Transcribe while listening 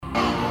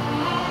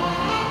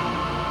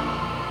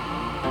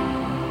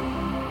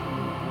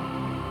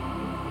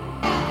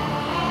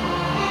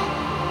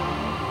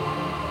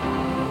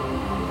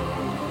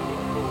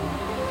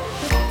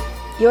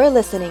You're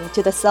listening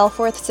to The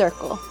Self-Worth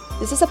Circle.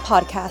 This is a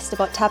podcast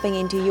about tapping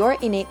into your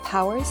innate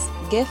powers,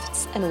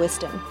 gifts, and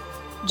wisdom.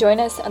 Join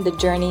us on the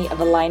journey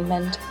of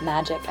alignment,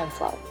 magic, and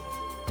flow.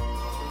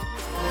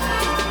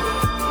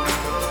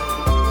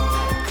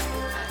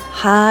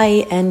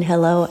 Hi and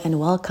hello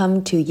and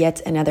welcome to yet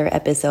another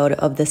episode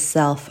of The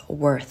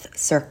Self-Worth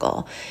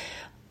Circle.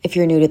 If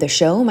you're new to the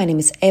show, my name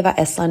is Eva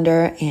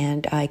Eslander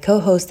and I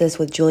co-host this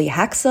with Julia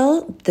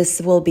Haxel.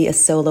 This will be a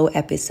solo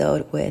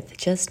episode with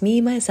just me,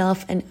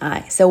 myself, and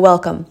I. So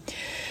welcome.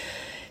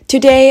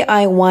 Today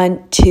I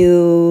want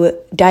to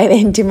dive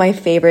into my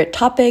favorite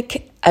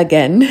topic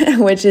again,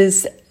 which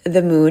is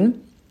the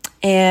moon.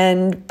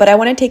 But I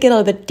want to take it a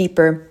little bit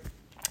deeper.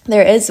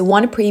 There is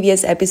one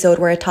previous episode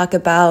where I talk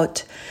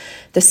about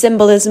the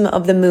symbolism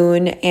of the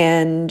moon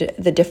and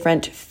the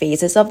different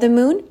phases of the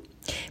moon.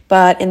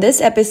 But in this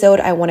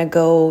episode, I want to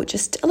go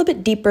just a little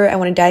bit deeper. I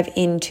want to dive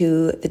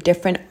into the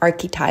different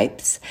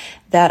archetypes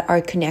that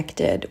are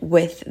connected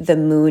with the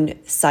moon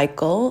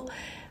cycle,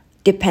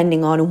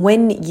 depending on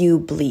when you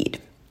bleed.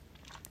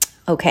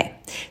 Okay,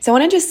 so I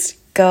want to just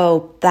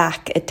go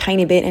back a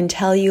tiny bit and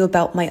tell you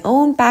about my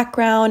own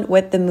background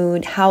with the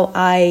moon, how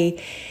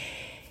I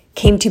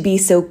came to be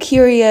so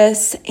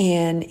curious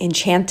and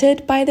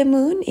enchanted by the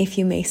moon, if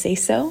you may say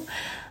so.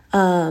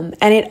 And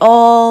it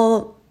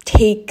all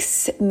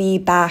takes me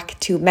back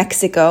to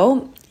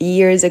Mexico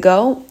years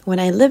ago when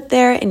I lived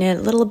there in a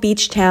little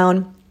beach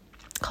town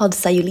called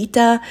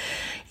Sayulita,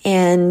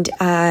 and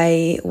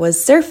I was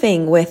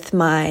surfing with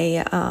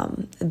my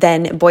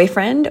then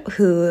boyfriend,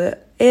 who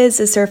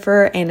is a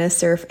surfer and a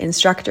surf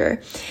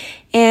instructor.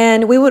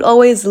 And we would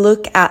always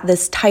look at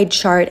this tide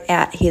chart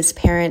at his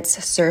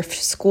parents' surf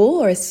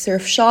school or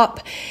surf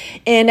shop.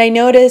 And I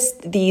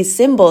noticed these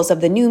symbols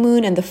of the new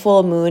moon and the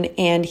full moon.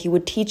 And he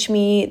would teach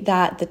me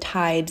that the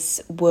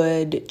tides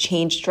would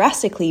change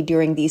drastically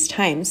during these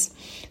times.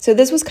 So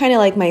this was kind of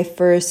like my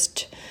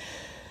first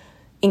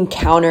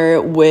encounter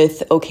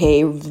with,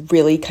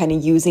 really kind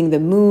of using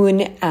the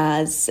moon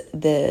as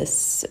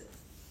this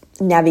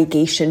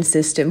navigation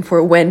system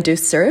for when to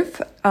surf.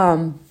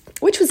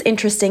 Which was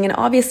interesting. And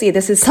obviously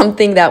this is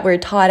something that we're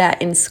taught at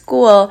in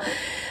school.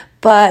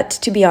 But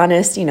to be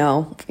honest,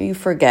 you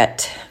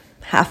forget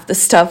half the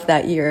stuff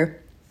that you're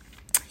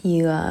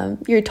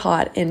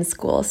taught in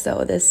school.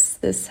 So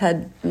this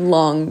had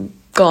long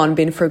gone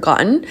been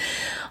forgotten.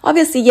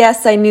 Obviously,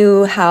 yes, I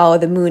knew how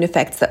the moon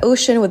affects the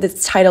ocean with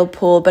its tidal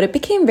pull, but it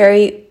became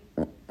very,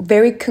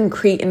 very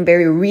concrete and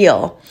very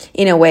real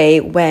in a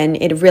way when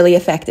it really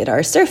affected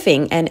our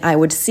surfing. And I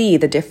would see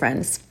the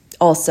difference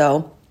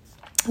also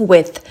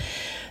with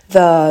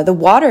the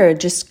water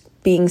just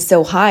being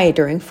so high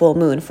during full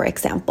moon, for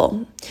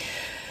example.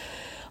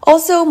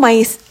 Also,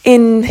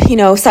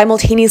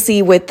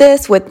 simultaneously with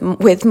this,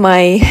 with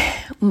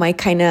my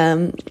kind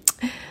of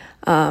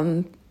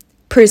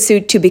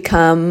pursuit to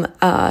become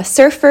a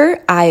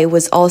surfer, I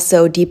was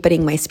also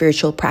deepening my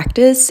spiritual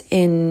practice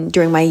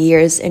during my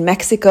years in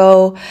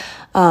Mexico.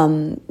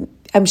 I'm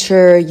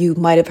sure you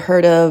might have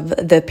heard of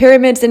the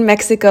pyramids in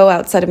Mexico,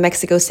 outside of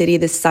Mexico City,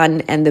 the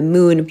sun and the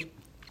moon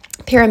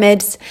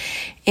pyramids,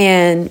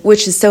 and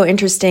which is so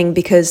interesting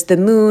because the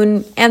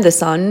moon and the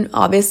sun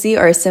obviously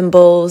are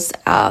symbols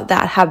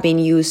that have been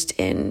used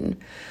in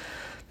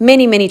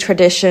many, many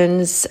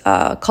traditions,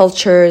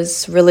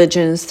 cultures,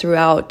 religions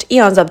throughout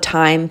eons of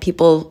time.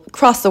 People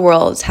across the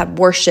world have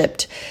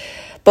worshipped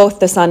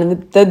both the sun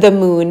and the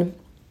moon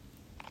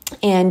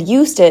and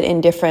used it in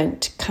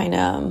different kind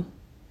of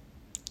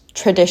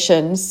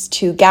traditions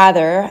to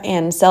gather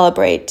and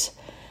celebrate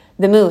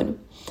the moon.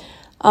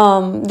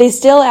 They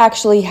still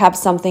actually have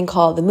something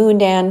called the moon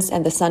dance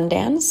and the sun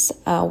dance,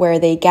 where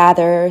they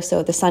gather.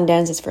 So the sun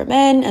dance is for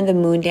men and the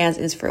moon dance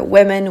is for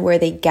women, where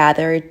they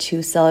gather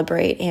to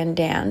celebrate and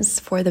dance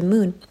for the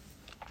moon.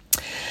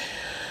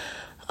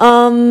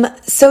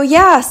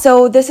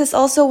 So this is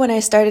also when I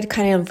started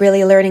kind of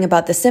really learning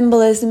about the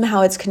symbolism,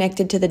 how it's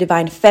connected to the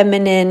divine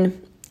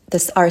feminine,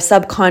 our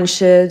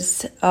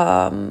subconscious,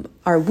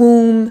 our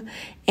womb,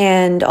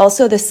 and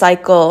also the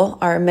cycle,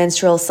 our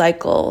menstrual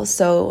cycle.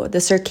 So the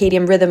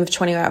circadian rhythm of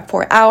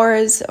 24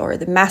 hours, or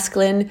the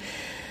masculine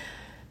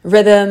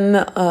rhythm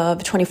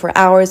of 24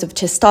 hours of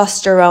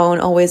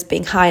testosterone always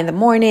being high in the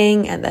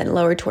morning and then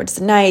lower towards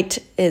the night,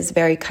 is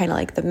very kind of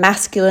like the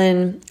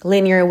masculine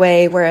linear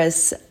way,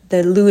 whereas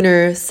the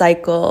lunar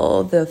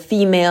cycle, the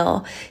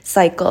female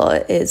cycle,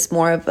 is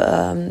more of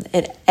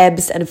it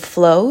ebbs and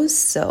flows.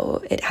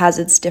 So it has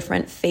its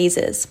different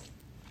phases,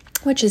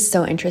 which is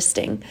so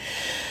interesting.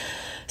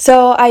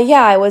 So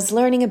I was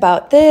learning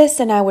about this,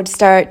 and I would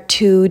start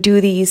to do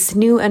these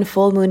new and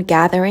full moon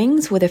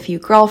gatherings with a few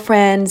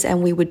girlfriends,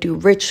 and we would do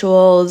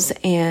rituals,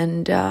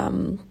 and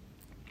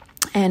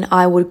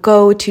I would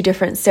go to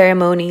different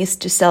ceremonies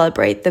to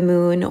celebrate the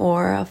moon,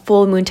 or a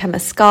full moon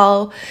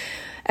temazcal.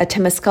 A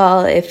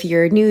temazcal, if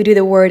you're new to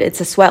the word,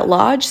 it's a sweat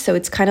lodge. So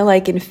it's kind of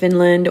like in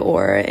Finland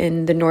or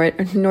in the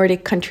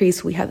Nordic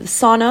countries, we have the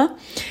sauna.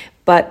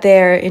 But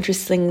there,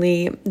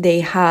 interestingly, they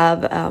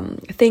have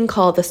a thing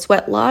called the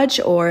sweat lodge,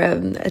 or a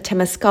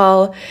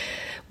temazcal,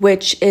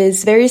 which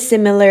is very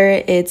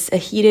similar. It's a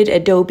heated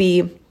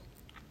adobe,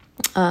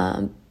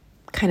 kind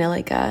of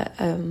like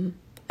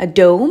a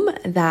dome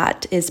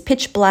that is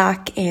pitch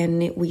black,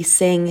 and we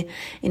sing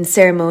in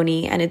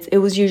ceremony, and it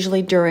was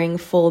usually during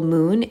full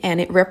moon, and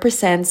it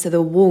represents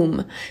the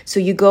womb. So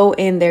you go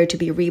in there to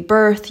be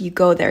rebirthed, you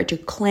go there to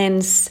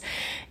cleanse,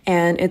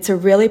 and it's a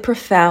really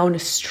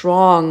profound,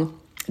 strong,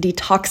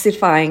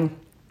 detoxifying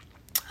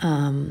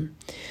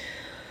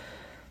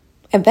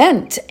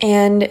event.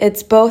 And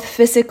it's both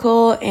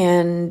physical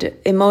and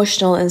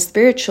emotional and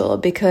spiritual,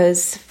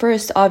 because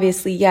first,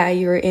 obviously,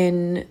 you're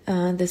in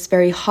this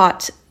very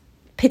hot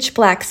pitch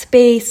black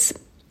space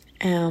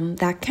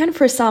that can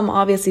for some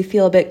obviously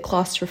feel a bit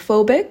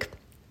claustrophobic.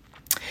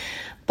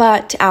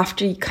 But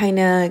after you kind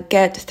of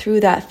get through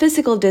that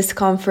physical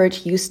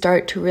discomfort, you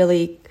start to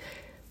really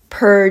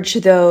purge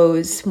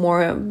those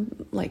more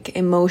like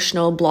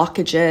emotional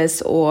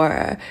blockages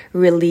or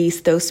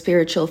release those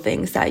spiritual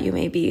things that you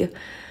may be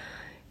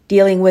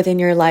dealing with in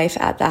your life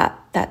at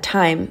that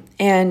time.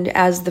 And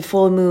as the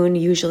full moon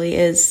usually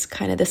is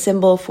kind of the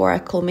symbol for a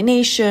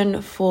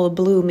culmination, full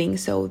blooming,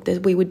 so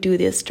that we would do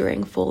this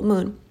during full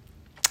moon.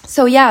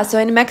 So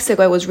in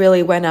Mexico, it was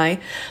really when I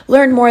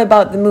learned more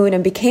about the moon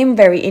and became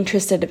very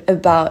interested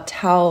about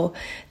how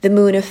the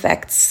moon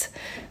affects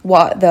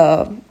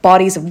the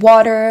bodies of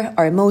water,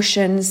 our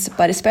emotions,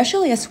 but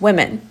especially as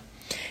women.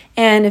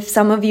 And if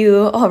some of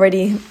you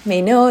already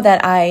may know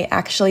that I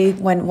actually,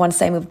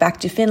 once I moved back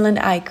to Finland,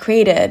 I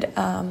created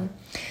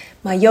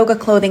my yoga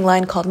clothing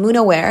line called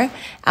Moonaware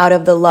out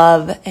of the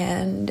love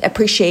and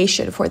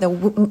appreciation for the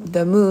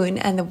moon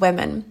and the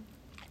women.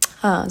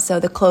 So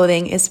the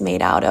clothing is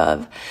made out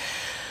of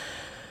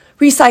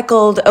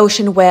recycled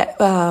ocean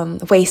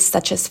waste,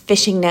 such as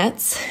fishing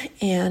nets.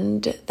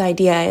 And the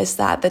idea is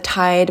that the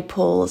tide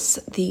pulls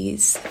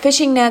these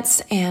fishing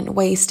nets and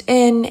waste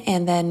in,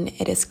 and then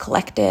it is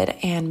collected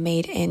and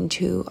made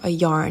into a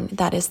yarn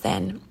that is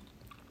then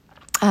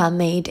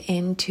made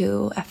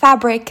into a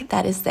fabric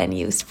that is then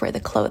used for the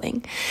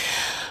clothing.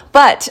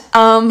 But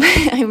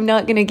I'm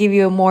not going to give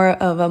you more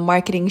of a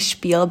marketing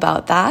spiel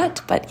about that.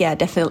 But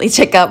definitely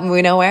check out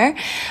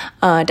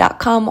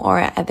moonaware.com or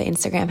at the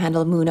Instagram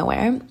handle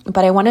Moonaware.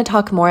 But I want to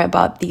talk more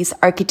about these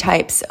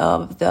archetypes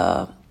of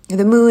the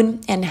moon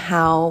and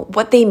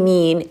what they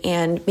mean,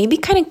 and maybe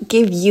kind of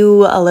give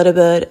you a little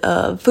bit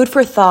of food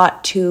for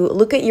thought to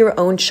look at your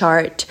own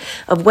chart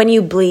of when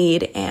you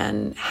bleed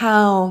and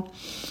how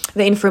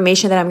the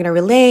information that I'm going to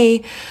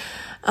relay,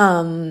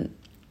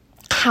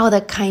 how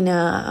that kind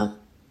of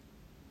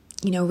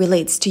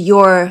relates to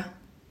your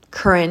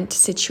current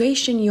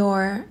situation,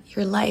 your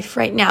life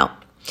right now.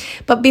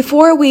 But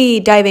before we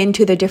dive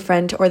into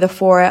the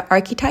four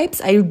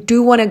archetypes, I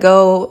do want to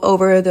go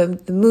over the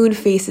moon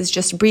phases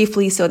just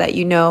briefly so that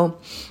you know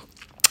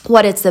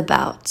what it's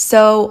about.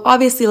 So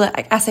obviously,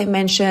 as I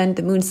mentioned,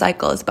 the moon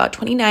cycle is about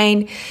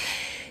 29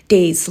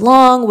 days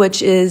long,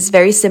 which is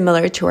very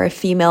similar to our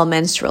female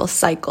menstrual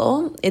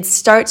cycle. It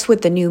starts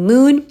with the new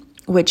moon,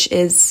 which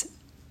is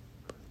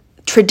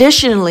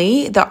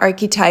traditionally the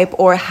archetype,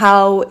 or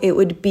how it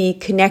would be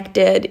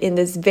connected in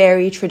this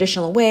very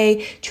traditional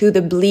way to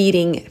the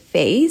bleeding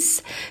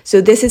phase.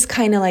 So this is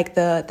kind of like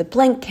the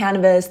blank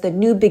canvas, the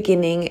new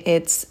beginning.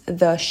 It's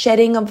the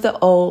shedding of the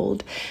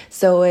old.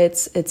 So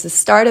it's the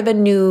start of a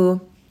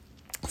new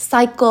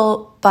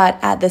cycle, but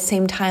at the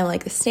same time,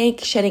 like the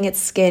snake shedding its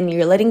skin,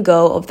 you're letting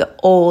go of the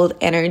old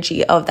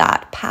energy of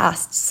that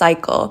past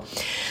cycle.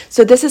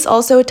 So this is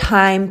also a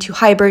time to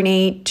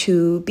hibernate,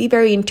 to be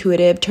very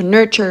intuitive, to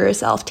nurture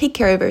yourself, take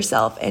care of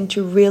yourself, and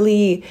to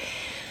really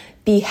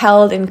be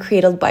held and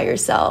cradled by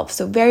yourself.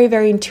 So very,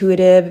 very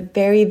intuitive,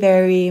 very,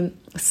 very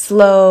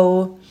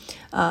slow.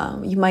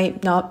 You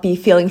might not be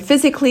feeling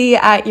physically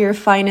at your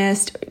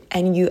finest,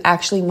 and you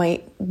actually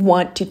might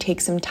want to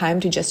take some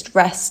time to just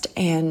rest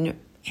and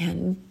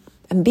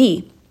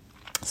be.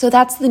 So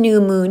that's the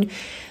new moon,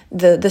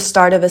 the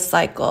start of a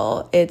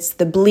cycle. It's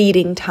the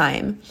bleeding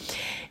time.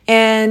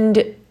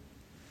 And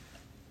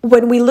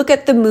when we look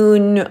at the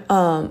moon,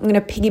 I'm going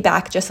to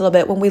piggyback just a little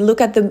bit. When we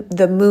look at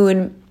the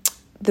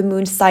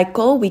moon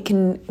cycle, we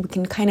can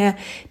kind of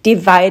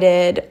divide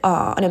it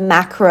on a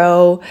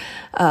macro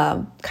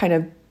kind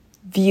of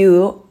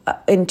view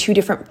in two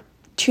different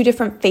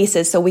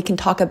phases. So we can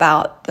talk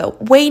about the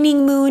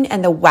waning moon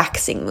and the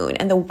waxing moon.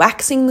 And the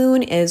waxing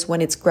moon is when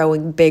it's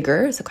growing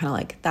bigger, so kind of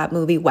like that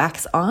movie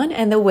Wax On,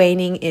 and the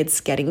waning, it's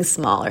getting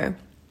smaller.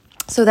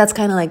 So that's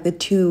kind of like the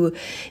two,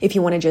 if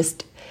you want to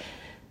just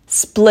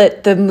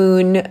split the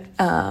moon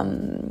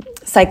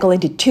cycle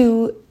into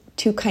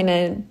two kind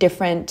of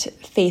different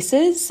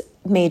phases,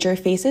 major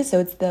phases. So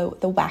it's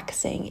the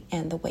waxing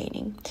and the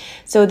waning.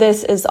 So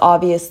this is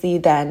obviously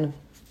then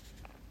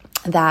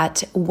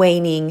that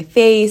waning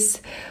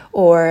phase,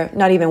 or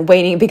not even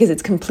waning because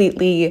it's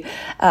completely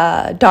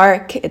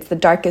dark. It's the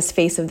darkest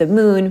phase of the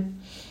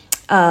moon.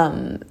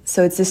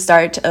 So it's the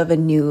start of a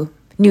new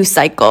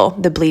cycle,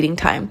 the bleeding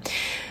time.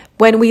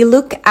 When we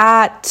look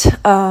at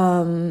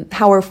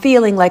how we're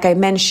feeling, like I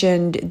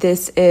mentioned,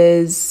 this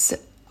is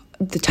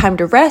the time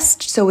to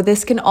rest. So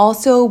this can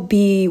also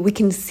be, we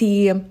can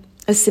see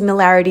a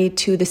similarity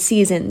to the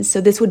seasons.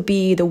 So this would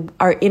be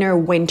our inner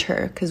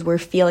winter because we're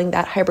feeling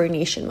that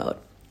hibernation mode.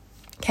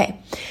 Okay,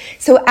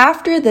 so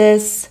after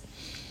this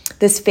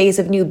phase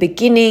of new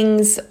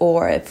beginnings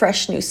or a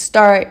fresh new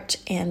start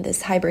and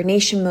this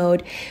hibernation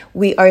mode,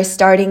 we are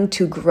starting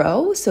to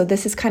grow. So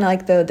this is kind of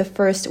like the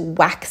first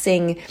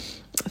waxing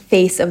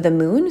phase of the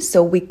moon.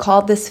 So we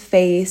call this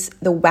phase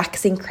the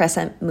waxing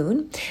crescent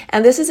moon.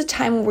 And this is a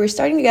time when we're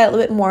starting to get a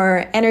little bit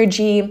more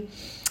energy.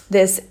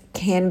 This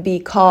can be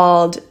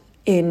called,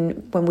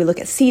 when we look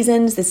at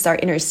seasons, this is our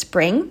inner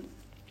spring.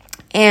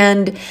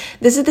 And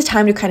this is the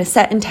time to kind of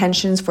set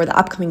intentions for the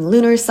upcoming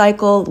lunar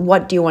cycle.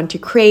 What do you want to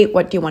create?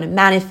 What do you want to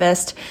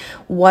manifest?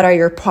 What are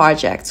your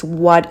projects?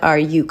 What are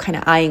you kind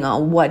of eyeing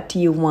on? What do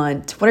you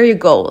want? What are your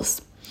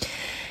goals?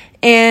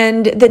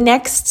 And the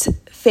next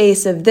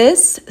phase of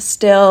this,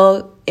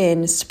 still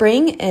in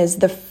spring, is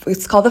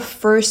it's called the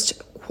first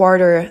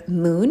quarter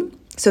moon.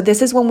 So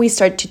this is when we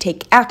start to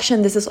take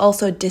action. This is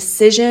also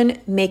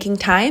decision-making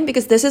time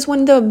because this is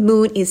when the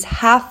moon is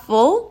half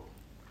full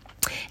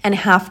and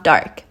half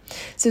dark.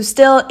 So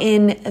still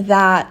in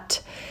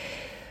that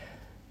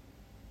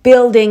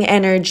building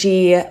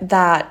energy,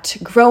 that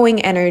growing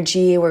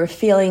energy, we're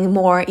feeling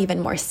even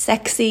more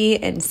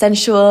sexy and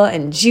sensual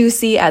and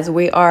juicy as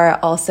we are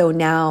also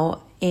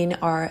now in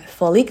our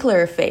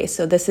follicular phase.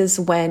 So this is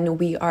when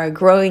we are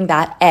growing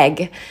that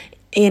egg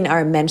in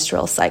our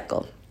menstrual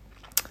cycle.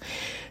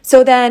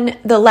 So then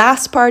the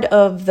last part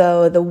of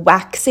the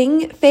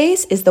waxing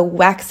phase is the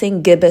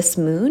waxing gibbous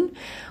moon,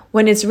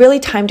 when it's really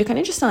time to kind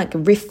of just like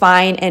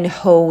refine and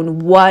hone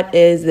what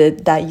is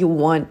it that you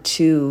want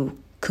to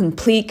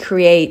complete,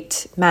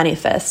 create,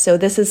 manifest. So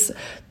this is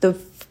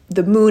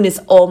the moon is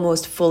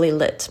almost fully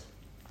lit.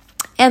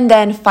 And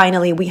then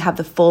finally we have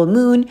the full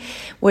moon,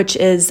 which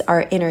is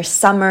our inner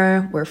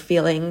summer. We're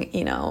feeling,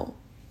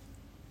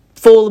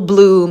 full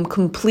bloom,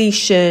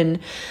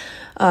 completion,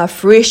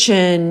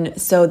 fruition.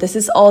 So this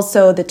is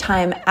also the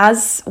time,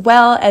 as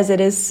well as it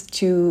is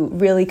to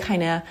really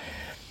kind of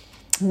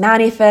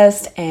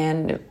manifest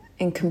and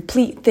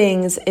complete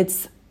things.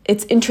 It's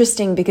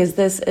interesting because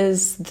this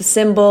is the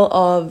symbol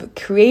of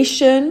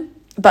creation,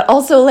 but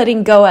also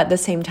letting go at the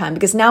same time,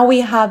 because now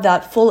we have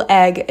that full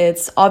egg.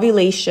 It's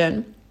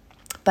ovulation,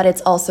 but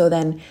it's also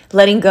then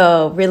letting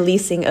go,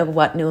 releasing of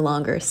what no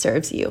longer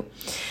serves you.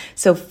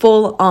 So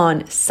full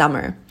on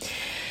summer.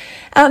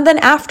 And then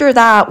after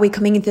that, we're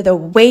coming into the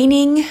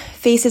waning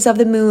phases of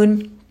the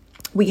moon.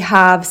 We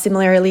have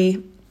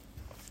similarly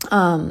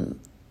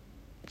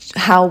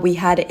how we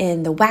had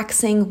in the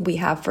waxing. We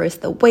have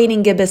first the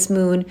waning gibbous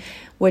moon,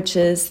 which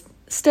is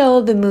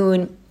still the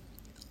moon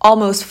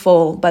almost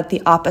full, but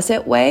the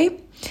opposite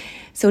way.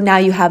 So now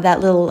you have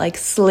that little like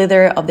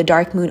slither of the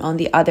dark moon on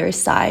the other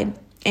side.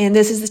 And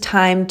this is the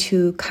time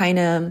to kind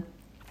of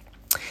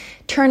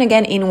turn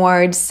again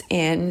inwards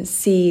and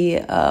see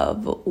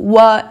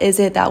what is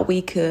it that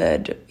we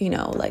could,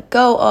 let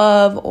go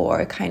of,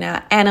 or kind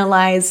of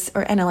analyze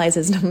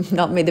is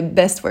not maybe the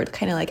best word,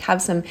 kind of like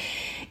have some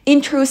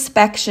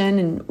introspection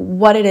and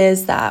what it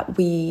is that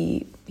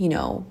we,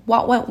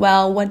 what went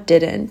well, what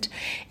didn't.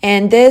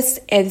 And this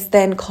is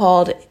then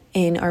called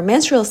in our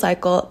menstrual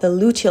cycle, the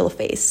luteal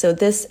phase. So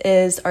this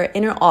is our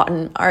inner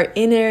autumn, our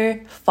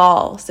inner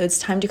fall. So it's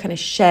time to kind of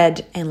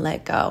shed and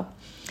let go.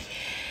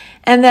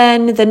 And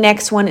then the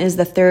next one is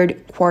the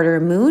third quarter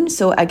moon.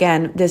 So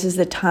again, this is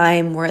the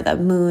time where the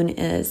moon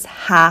is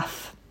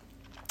half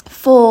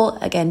full.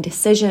 Again,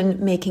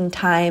 decision-making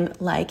time,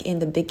 like in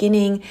the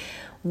beginning,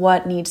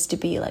 what needs to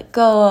be let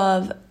go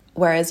of.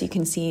 Whereas you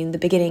can see in the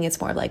beginning,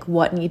 it's more like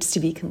what needs to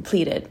be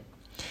completed.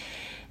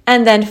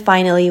 And then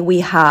finally,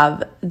 we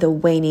have the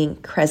waning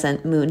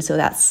crescent moon. So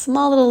that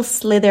small little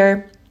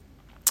slither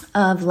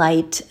of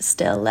light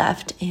still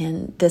left.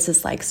 And this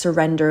is like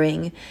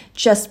surrendering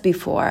just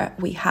before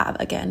we have,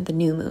 again, the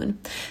new moon.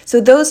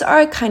 So those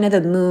are kind of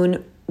the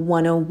moon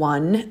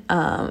 101,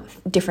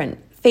 different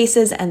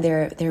phases and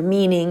their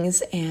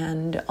meanings,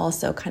 and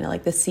also kind of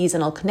like the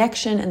seasonal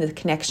connection and the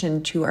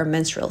connection to our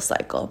menstrual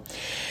cycle.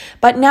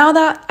 But now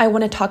that I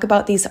want to talk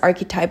about these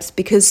archetypes,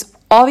 because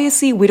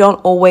obviously we don't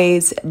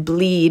always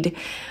bleed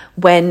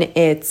when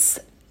it's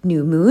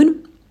new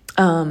moon.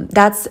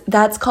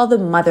 That's called the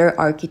mother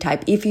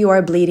archetype. If you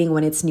are bleeding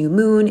when it's new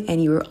moon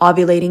and you're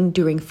ovulating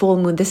during full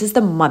moon, this is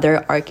the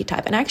mother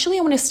archetype. And actually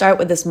I want to start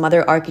with this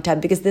mother archetype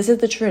because this is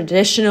the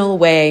traditional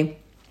way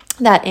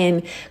that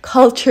in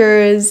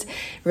cultures,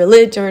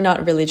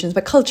 not religions,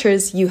 but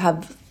cultures, you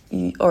have,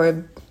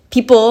 or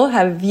people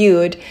have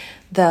viewed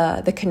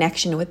the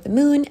connection with the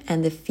moon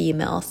and the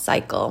female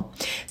cycle.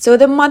 So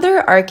the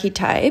mother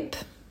archetype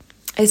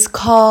is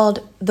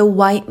called the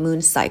white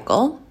moon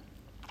cycle.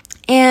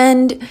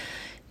 And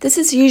this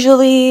is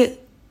usually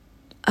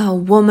a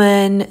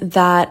woman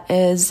that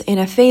is in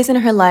a phase in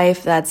her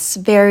life that's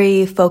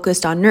very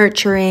focused on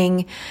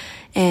nurturing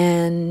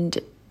and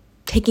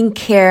taking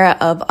care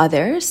of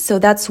others. So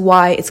that's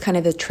why it's kind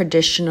of the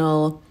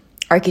traditional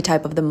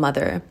archetype of the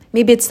mother.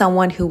 Maybe it's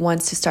someone who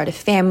wants to start a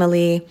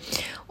family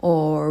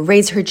or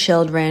raise her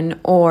children,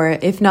 or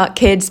if not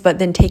kids, but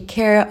then take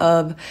care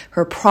of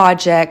her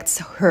projects,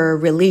 her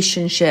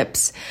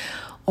relationships,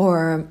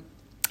 or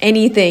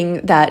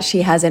anything that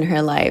she has in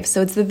her life.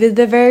 So it's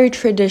the very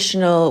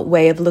traditional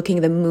way of looking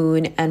at the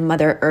moon and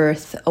Mother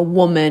Earth, a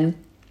woman,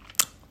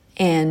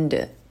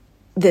 and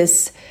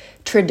this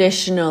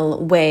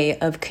traditional way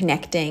of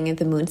connecting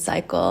the moon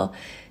cycle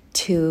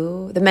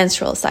to the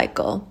menstrual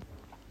cycle.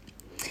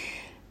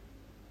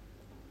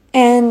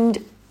 And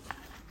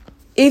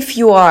if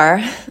you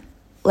are,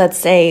 let's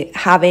say,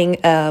 having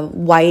a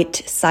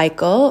white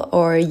cycle,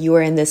 or you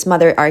are in this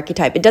mother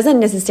archetype, it doesn't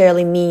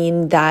necessarily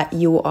mean that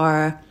you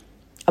are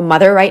a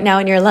mother right now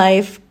in your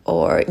life,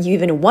 or you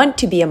even want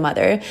to be a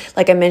mother.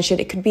 Like I mentioned,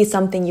 it could be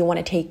something you want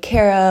to take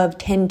care of,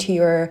 tend to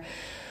your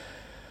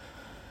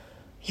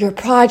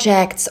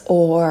projects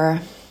or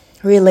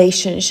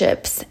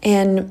relationships.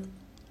 And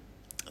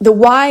the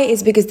why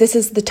is because this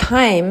is the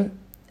time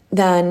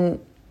then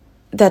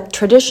that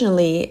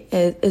traditionally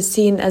is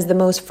seen as the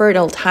most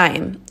fertile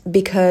time,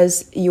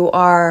 because you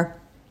are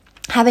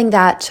having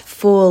that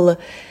full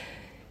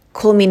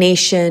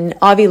culmination,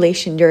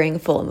 ovulation during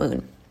full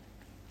moon.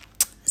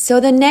 So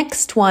the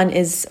next one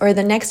is, or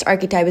the next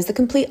archetype is the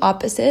complete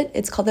opposite.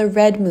 It's called the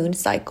red moon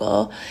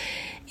cycle.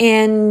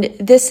 And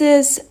this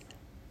is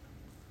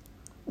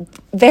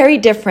very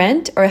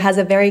different, or has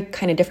a very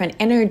kind of different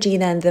energy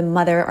than the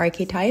mother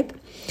archetype.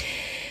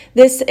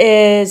 This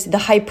is the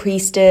high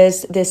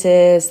priestess. This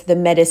is the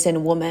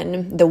medicine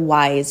woman, the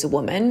wise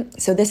woman.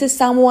 So this is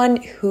someone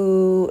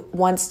who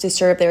wants to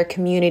serve their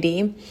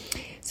community.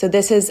 So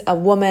this is a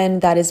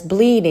woman that is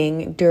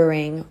bleeding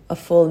during a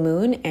full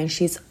moon, and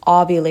she's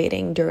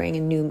ovulating during a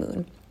new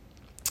moon.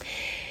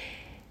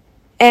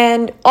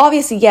 And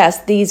obviously,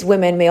 yes, these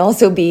women may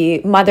also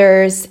be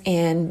mothers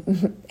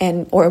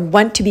and or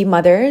want to be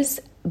mothers,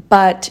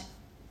 but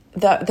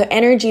the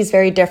energy is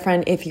very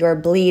different if you're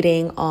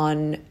bleeding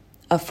on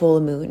a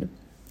full moon,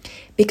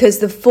 because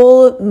the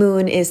full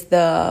moon is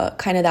the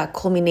kind of that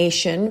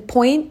culmination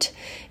point.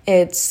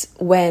 It's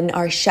when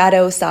our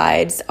shadow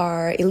sides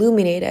are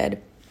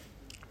illuminated.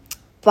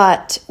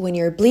 But when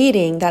you're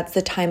bleeding, that's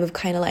the time of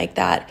kind of like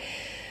that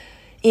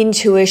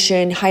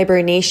intuition,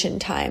 hibernation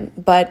time.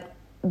 But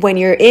when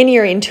you're in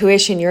your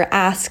intuition, you're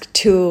asked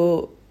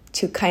to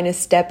kind of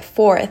step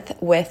forth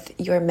with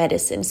your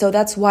medicine. So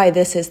that's why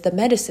this is the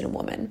medicine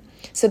woman.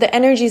 So the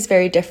energy is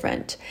very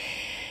different.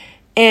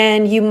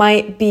 And you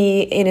might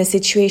be in a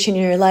situation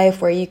in your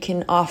life where you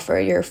can offer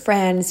your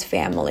friends,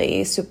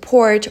 family,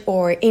 support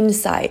or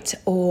insight,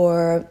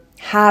 or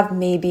have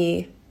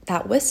maybe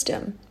that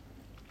wisdom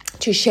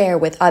to share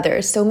with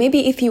others. So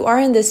maybe if you are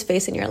in this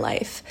phase in your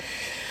life,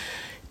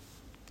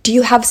 do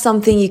you have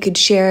something you could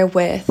share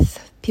with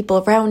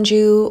people around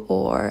you,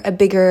 or a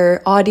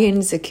bigger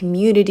audience, a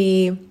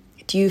community?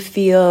 Do you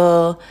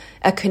feel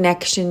a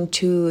connection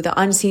to the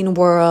unseen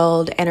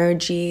world,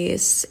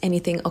 energies,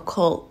 anything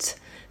occult?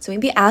 So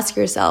maybe ask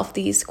yourself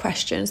these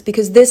questions,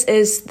 because this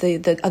is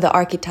the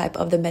archetype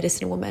of the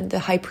medicine woman, the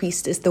high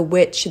priestess, the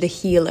witch, the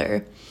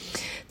healer,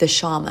 the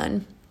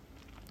shaman.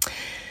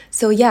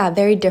 So yeah,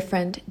 very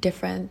different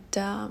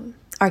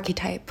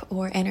archetype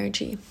or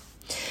energy.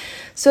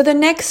 So the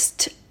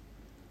next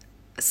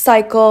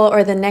cycle,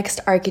 or the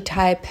next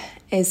archetype,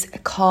 is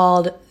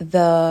called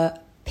the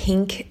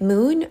pink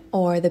moon,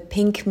 or the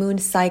pink moon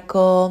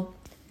cycle.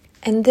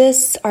 And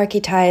this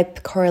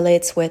archetype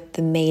correlates with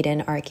the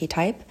maiden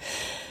archetype.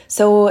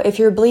 So if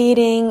you're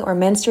bleeding or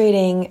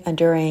menstruating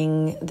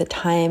during the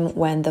time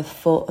when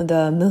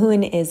the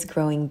moon is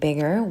growing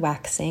bigger,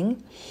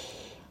 waxing,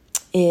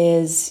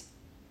 is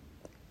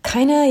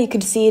kind of, you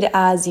could see it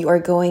as you are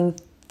going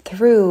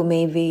through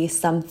maybe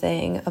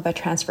something of a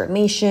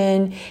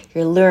transformation.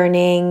 You're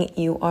learning,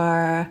 you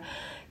are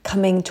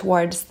coming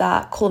towards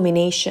that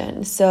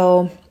culmination.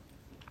 So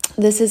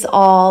this is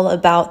all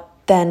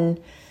about then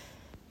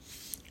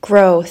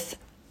growth,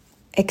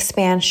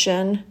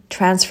 expansion,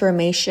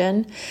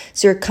 transformation.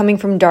 So you're coming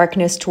from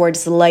darkness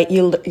towards the light.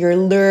 You're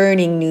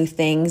learning new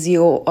things.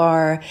 You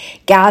are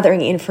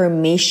gathering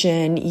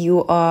information.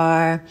 You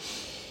are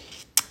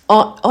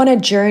on a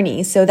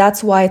journey. So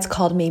that's why it's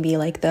called maybe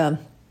like the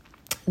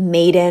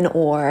maiden,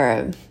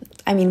 or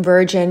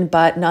virgin,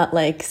 but not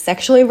like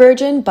sexually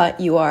virgin, but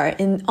you are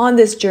on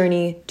this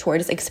journey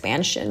towards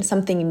expansion,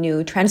 something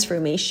new,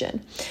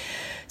 transformation.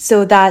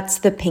 So that's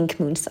the pink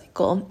moon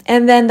cycle.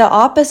 And then the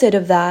opposite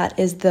of that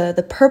is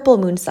the purple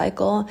moon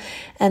cycle.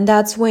 And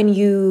that's when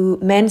you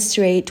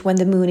menstruate when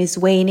the moon is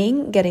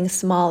waning, getting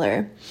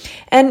smaller.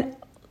 And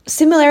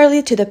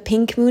similarly to the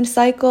pink moon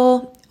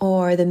cycle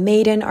or the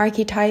maiden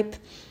archetype,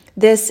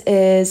 this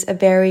is a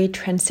very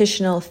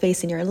transitional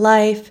phase in your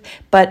life,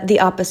 but the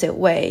opposite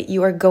way.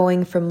 You are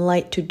going from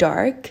light to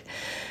dark.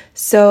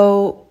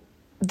 So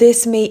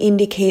this may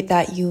indicate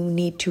that you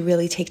need to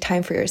really take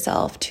time for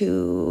yourself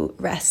to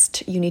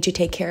rest. You need to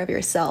take care of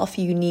yourself.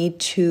 You need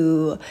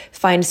to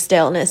find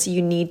stillness.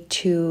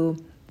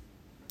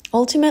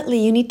 Ultimately,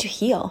 you need to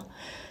heal.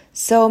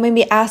 So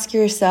maybe ask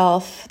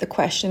yourself the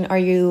question, are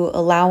you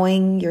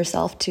allowing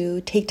yourself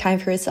to take time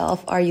for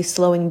yourself? Are you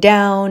slowing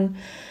down?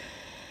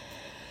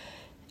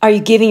 Are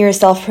you giving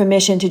yourself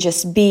permission to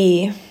just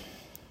be?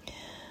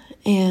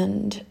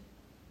 And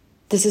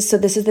this is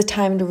the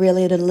time to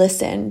really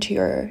listen to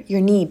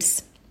your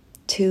needs,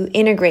 to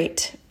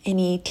integrate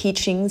any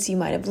teachings you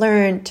might have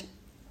learned,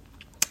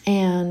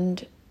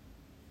 and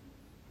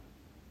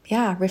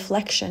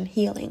reflection,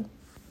 healing.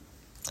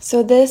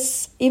 So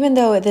even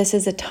though this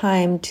is a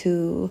time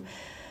to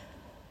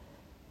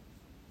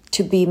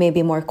be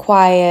maybe more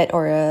quiet,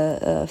 or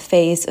a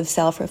phase of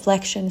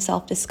self-reflection,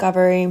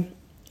 self-discovery,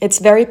 it's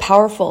very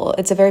powerful.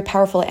 It's a very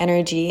powerful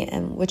energy,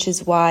 and which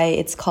is why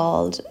it's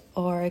called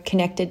or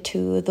connected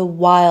to the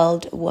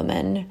wild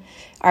woman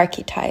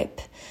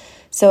archetype.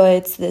 So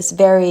it's this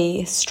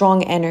very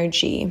strong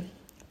energy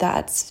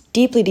that's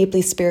deeply,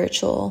 deeply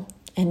spiritual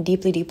and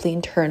deeply, deeply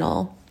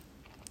internal.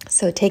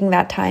 So taking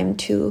that time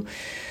to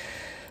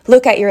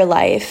look at your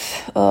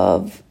life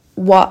of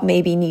what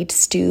maybe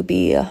needs to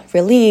be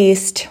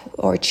released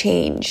or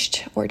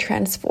changed or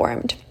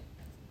transformed.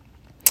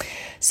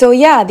 So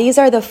these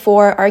are the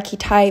 4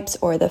 archetypes,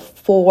 or the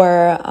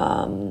four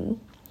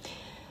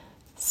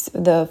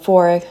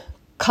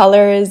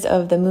colors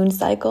of the moon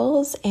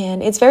cycles.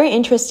 And it's very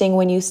interesting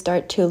when you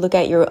start to look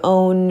at your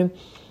own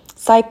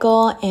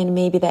cycle and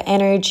maybe the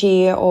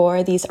energy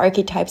or these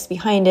archetypes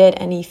behind it,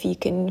 and if you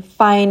can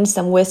find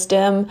some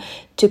wisdom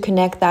to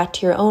connect that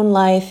to your own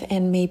life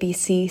and maybe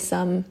see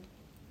some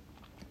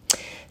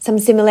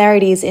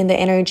similarities in the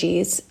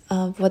energies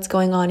of what's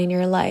going on in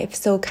your life.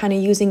 So kind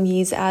of using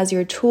these as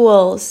your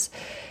tools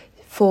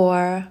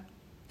for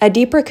a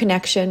deeper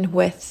connection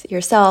with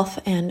yourself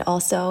and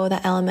also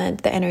the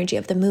element, the energy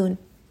of the moon.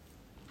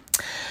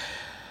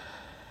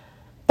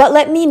 But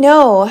let me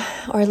know,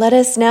 or let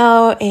us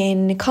know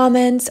in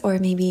comments, or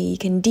maybe you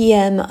can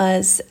DM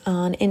us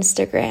on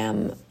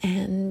Instagram,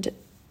 and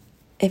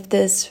if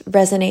this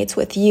resonates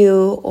with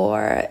you,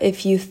 or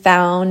if you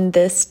found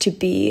this to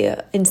be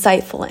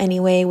insightful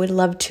anyway, would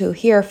love to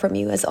hear from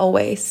you as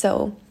always.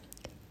 So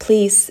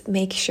please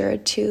make sure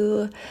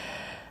to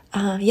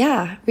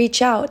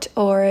reach out,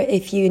 or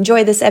if you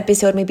enjoy this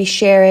episode, maybe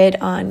share it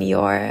on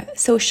your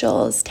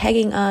socials,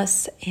 tagging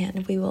us,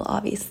 and we will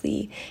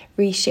obviously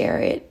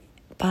reshare it.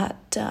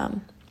 But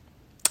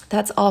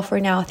that's all for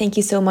now. Thank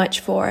you so much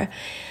for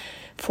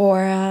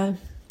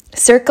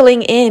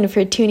circling in,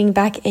 for tuning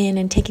back in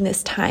and taking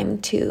this time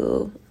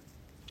to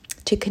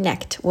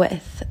connect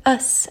with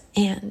us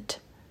and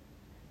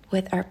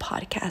with our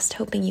podcast.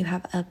 Hoping you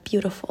have a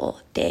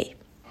beautiful day.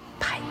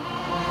 Bye.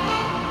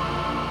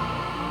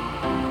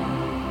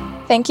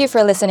 Thank you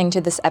for listening to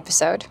this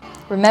episode.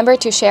 Remember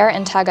to share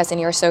and tag us in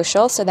your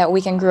socials so that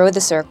we can grow the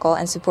circle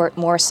and support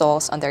more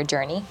souls on their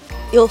journey.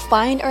 You'll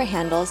find our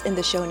handles in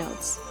the show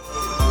notes.